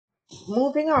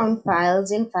moving around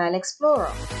files in File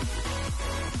Explorer.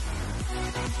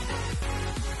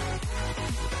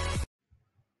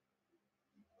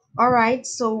 Alright,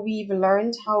 so we've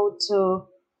learned how to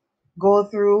go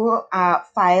through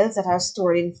files that are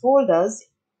stored in folders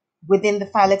within the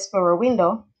File Explorer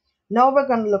window. Now we're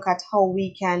going to look at how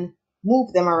we can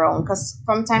move them around, because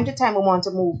from time to time we want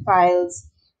to move files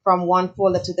from one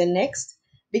folder to the next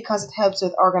because it helps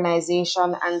with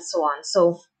organization and so on.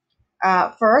 So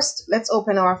first, let's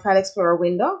open our File Explorer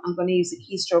window. I'm going to use the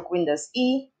keystroke Windows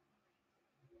E.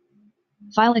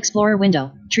 File Explorer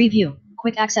window, Tree View,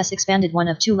 Quick Access Expanded 1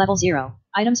 of 2 Level 0,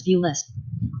 Items View List.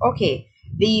 Okay,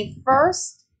 the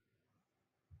first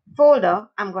folder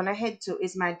I'm going to head to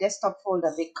is my desktop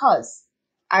folder because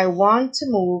I want to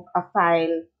move a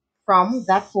file from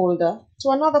that folder to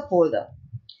another folder.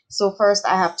 So first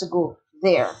I have to go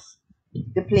there,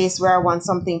 the place where I want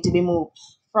something to be moved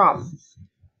from.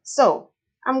 So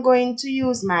I'm going to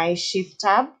use my Shift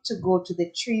tab to go to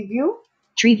the Tree View.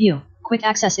 Tree View, Quick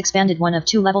Access Expanded 1 of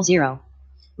 2 Level 0.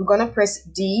 I'm going to press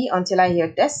D until I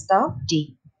hear Desktop.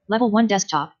 D. Level 1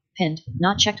 Desktop, pinned,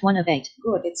 not checked 1 of 8.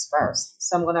 Good, it's first.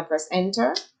 So I'm going to press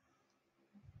Enter.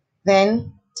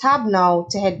 Then tab now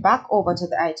to head back over to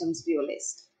the Items View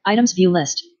List. Items View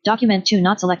List, Document 2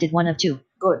 not selected 1 of 2.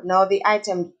 Good, now the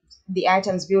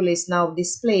Items View List now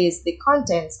displays the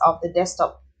contents of the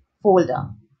desktop folder.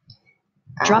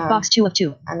 Dropbox 2 of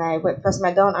 2. And I press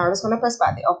my down arrow. I'm just going to press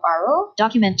back the up arrow.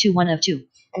 Document 2 1 of 2.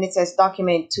 And it says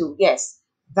Document 2. Yes,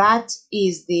 that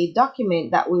is the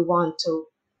document that we want to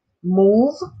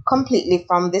move completely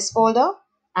from this folder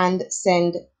and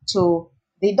send to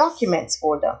the Documents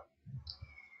folder.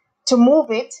 To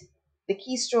move it, the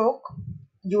keystroke,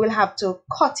 you will have to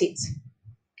cut it.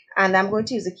 And I'm going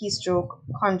to use the keystroke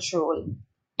Control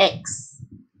X.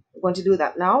 I'm going to do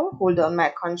that now. Hold down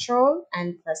my Control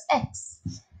and press X.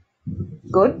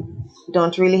 Good.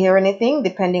 Don't really hear anything.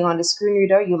 Depending on the screen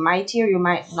reader, you might hear, you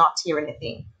might not hear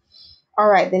anything. All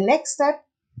right, the next step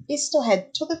is to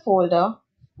head to the folder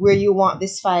where you want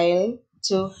this file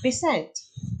to be sent.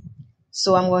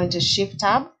 So I'm going to Shift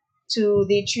tab to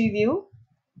the Tree View.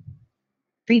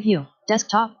 Tree View,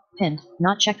 Desktop, pinned,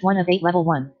 not checked 1 of 8 Level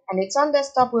 1. And it's on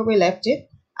desktop where we left it.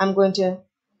 I'm going to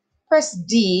press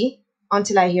D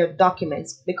until I hear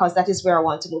Documents because that is where I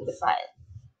want to move the file.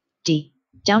 D.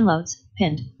 Downloads,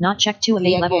 pinned, not checked 2 of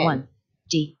 8 Level 1.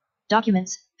 D.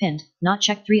 Documents, pinned, not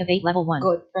checked 3 of 8 Level 1.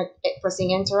 Good.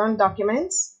 Pressing Enter on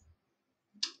Documents.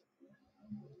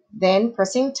 Then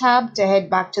pressing Tab to head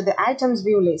back to the Items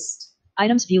View List.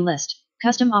 Items View List,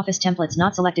 Custom Office Templates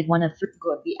not selected 1 of 3.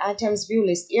 Good. The Items View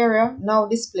List area now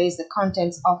displays the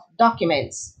contents of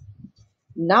Documents.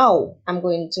 Now I'm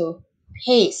going to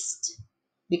paste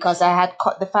because I had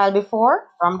cut the file before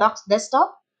from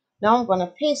Desktop. Now I'm going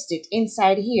to paste it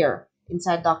inside here,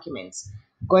 inside Documents.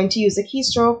 Going to use the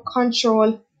keystroke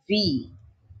Control V.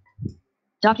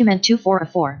 Document 2 4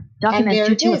 of 4. Document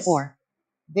 2 2 of 4.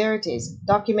 There it is.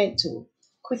 Document 2.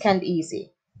 Quick and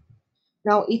easy.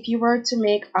 Now, if you were to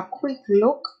make a quick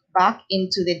look back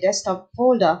into the desktop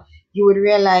folder, you would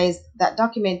realize that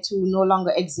Document 2 no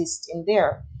longer exists in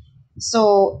there.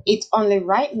 So it only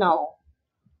right now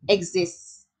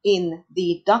exists in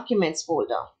the Documents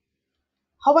folder.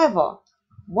 However,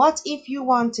 what if you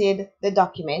wanted the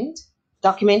Document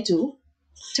 2,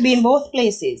 to be in both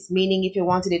places, meaning if you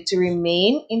wanted it to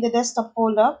remain in the desktop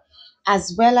folder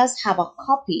as well as have a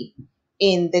copy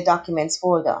in the Documents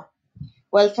folder?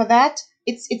 Well, for that,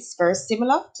 it's very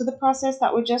similar to the process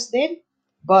that we just did,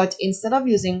 but instead of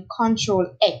using Control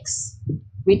X,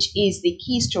 which is the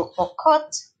keystroke for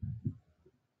cut,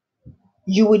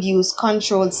 you would use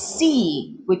Control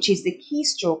C, which is the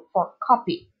keystroke for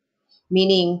copy.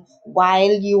 Meaning,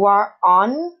 while you are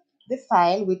on the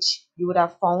file, which you would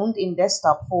have found in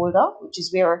desktop folder, which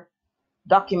is where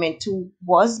Document 2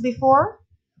 was before,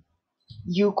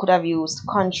 you could have used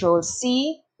Control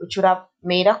C, which would have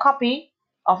made a copy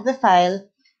of the file,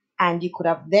 and you could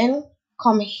have then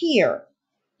come here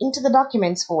into the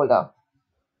Documents folder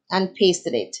and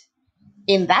pasted it.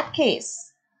 In that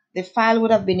case, the file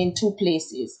would have been in two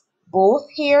places, both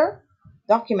here,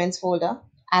 Documents folder,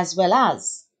 as well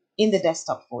as in the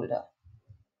desktop folder.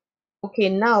 Okay,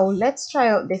 now let's try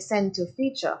out the Send to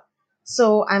feature.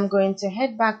 So I'm going to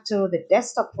head back to the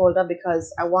desktop folder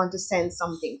because I want to send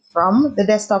something from the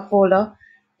desktop folder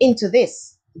into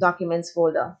this Documents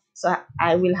folder. So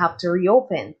I will have to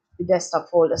reopen the desktop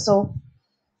folder. So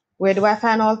where do I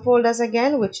find all folders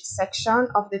again? Which section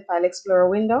of the File Explorer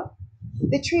window?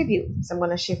 The Tree View. So I'm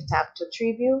going to Shift tab to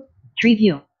Tree View. Tree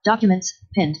View, Documents,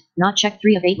 pinned, not checked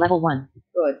 3 of 8 Level 1.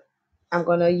 Good. I'm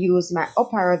going to use my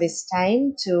up arrow this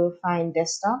time to find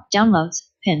desktop. Downloads,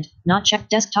 pinned, not checked.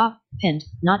 Desktop, pinned,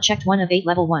 not checked. 1 of 8,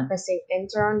 level 1. Pressing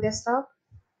enter on desktop.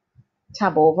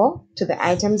 Tab over to the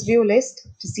items view list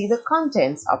to see the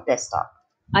contents of desktop.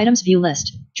 Items view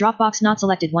list. Dropbox not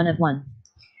selected. 1 of 1.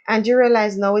 And you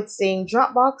realize now it's saying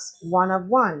Dropbox 1 of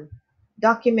 1.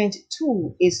 Document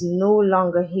 2 is no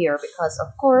longer here because,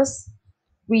 of course,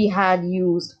 we had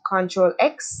used Control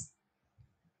X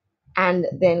and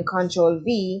then Control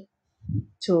V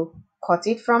to cut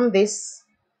it from this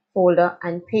folder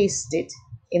and paste it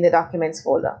in the documents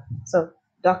folder. So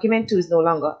document 2 is no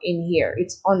longer in here.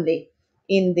 It's only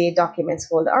in the documents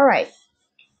folder. All right.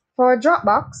 For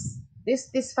Dropbox,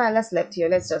 this file that's left here,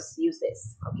 let's just use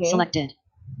this. Okay. Selected.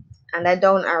 And that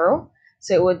down arrow,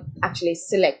 so it would actually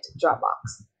select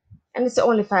Dropbox. And it's the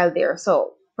only file there.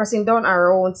 So pressing down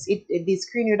arrow, the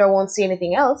screen reader won't see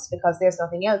anything else because there's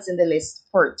nothing else in the list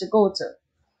for it to go to.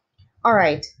 All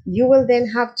right, you will then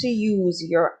have to use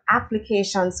your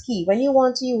applications key. When you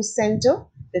want to use send to,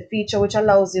 the feature which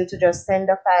allows you to just send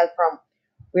a file from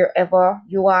wherever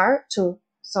you are to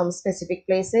some specific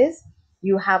places,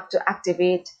 you have to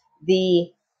activate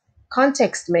the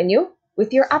context menu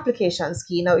with your applications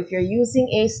key. Now, if you're using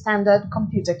a standard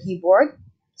computer keyboard,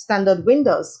 standard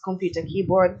Windows computer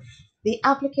keyboard, the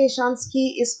applications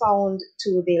key is found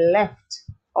to the left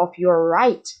of your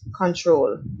right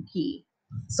control key.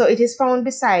 So it is found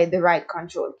beside the right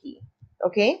control key.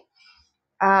 Okay.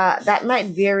 That might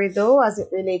vary though as it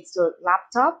relates to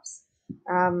laptops.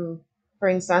 For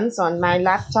instance, on my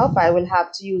laptop, I will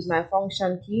have to use my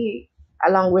function key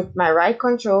along with my right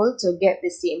control to get the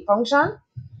same function.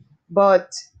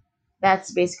 But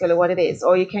that's basically what it is.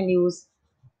 Or you can use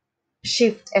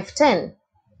Shift F10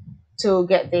 to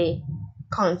get the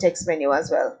context menu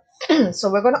as well. So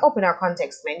we're going to open our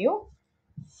context menu.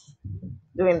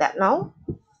 Doing that now.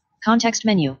 Context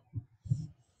menu.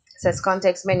 It says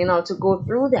context menu. Now to go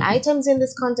through the items in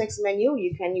this context menu,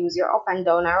 you can use your up and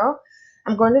down arrow.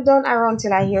 I'm going to down arrow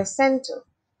until I hear send to.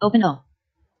 Open O.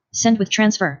 Send with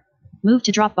transfer. Move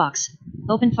to Dropbox.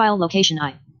 Open file location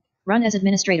I. Run as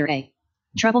administrator A.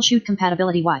 Troubleshoot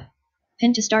compatibility Y.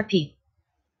 Pin to start P.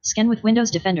 Scan with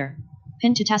Windows Defender.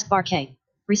 Pin to taskbar K.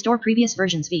 Restore previous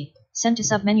versions V. Send to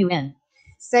submenu N.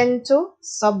 Send to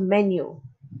submenu.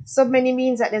 Submenu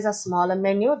means that there's a smaller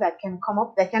menu that can come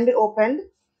up, that can be opened.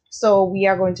 So we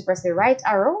are going to press the right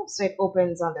arrow so it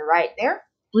opens on the right there.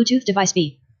 Bluetooth device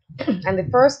B. And the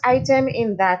first item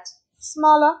in that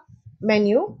smaller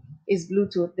menu is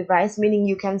Bluetooth device, meaning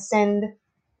you can send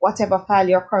whatever file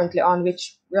you're currently on,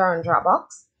 which we are on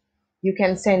Dropbox. You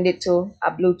can send it to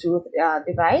a Bluetooth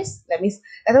device.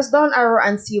 Let us down arrow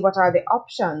and see what are the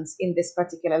options in this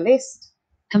particular list.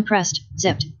 Compressed,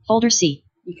 zipped, folder C.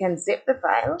 You can zip the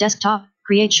file. Desktop,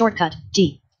 create shortcut,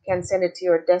 D. You can send it to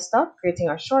your desktop, creating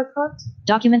a shortcut.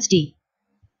 Documents D.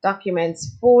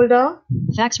 Documents folder.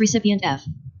 Fax recipient F.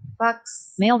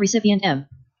 Fax. Mail recipient M.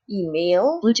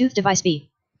 Email. Bluetooth device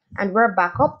B. And we're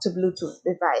back up to Bluetooth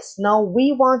device. Now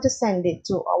we want to send it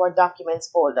to our documents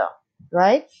folder,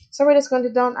 right? So we're just going to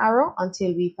down arrow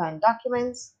until we find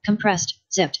documents. Compressed,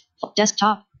 zipped,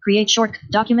 desktop, create short,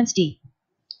 documents D.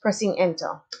 Pressing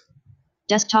enter.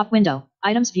 Desktop window,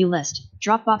 items view list,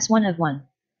 Dropbox 1 of 1.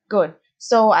 Good.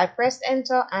 So I pressed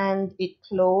enter and it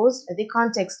closed the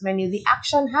context menu. The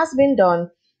action has been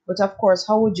done, but of course,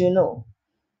 how would you know,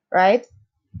 right?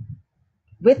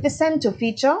 With the send to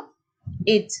feature,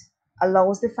 it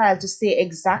allows the file to stay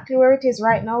exactly where it is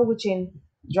right now, which in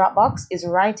Dropbox is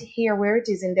right here where it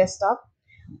is in desktop.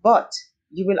 But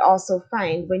you will also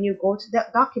find when you go to the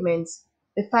documents,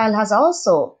 the file has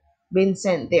also been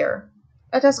sent there.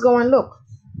 Let us go and look.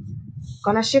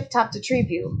 Gonna shift tab to tree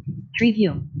view. Tree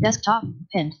view, desktop,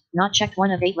 pinned, not checked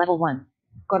 1 of 8 level 1.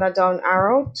 Gonna down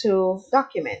arrow to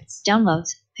documents.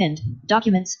 Downloads, pinned,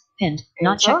 documents, pinned,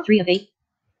 not Enter. checked 3 of 8.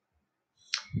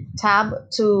 Tab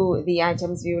to the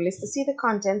items view list to see the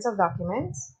contents of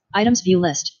documents. Items view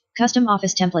list, custom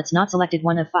office templates not selected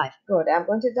 1 of 5. Good, I'm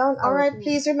going to down. All right,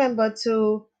 please remember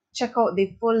to check out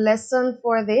the full lesson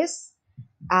for this.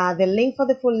 The link for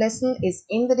the full lesson is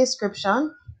in the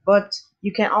description, but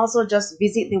you can also just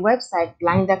visit the website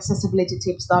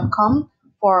blindaccessibilitytips.com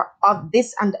for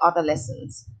this and other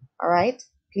lessons. All right,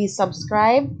 please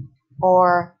subscribe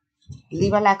or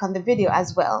leave a like on the video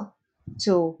as well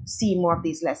to see more of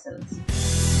these lessons.